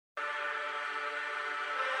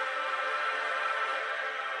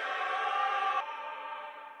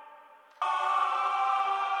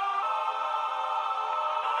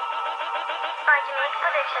unique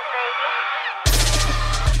predictions, baby.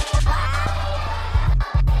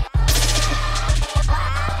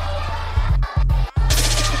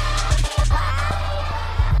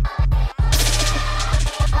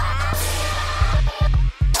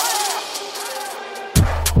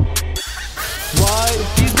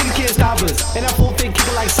 These niggas can't stop us, and that full fake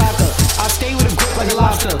kicking like soccer. I stay with a grip like a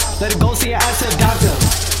lobster. Let it go, see your ass to the doctor.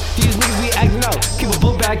 These niggas be acting out. Keep a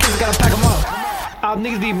book bag, kids gotta pack them up. Our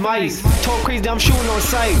niggas be mice. Talk crazy, I'm shooting on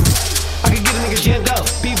sight. I can get a nigga jammed up.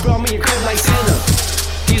 Beef brought me a crib like Santa.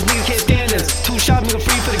 These niggas can't stand us. 2 shots, nigga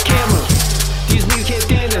free for the camera. These niggas can't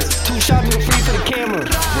stand us. 2 shots, nigga free for the camera.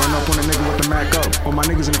 Run up on a nigga with the Mac up. All my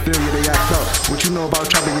niggas in the field, yeah, they act up. What you know about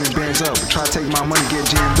trying to get bands up? Try to take my money, get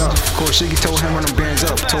jammed up. Cold Shiggy told him run them bands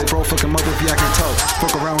up. Told bro, fuck him up if he acting tough.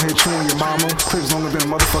 Fuck around here chewing your mama. Clips longer than a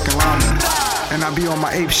motherfucking llama. And I be on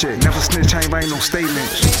my ape shit. Never snitch, I ain't writing no statement.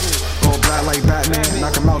 All black like Batman.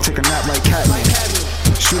 Knock him out, take a nap like Catman.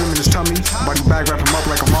 Shoot him in his tummy. Body bag, wrap him up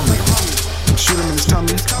like a mummy. Shoot him in his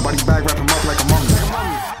tummy. Body bag, wrap him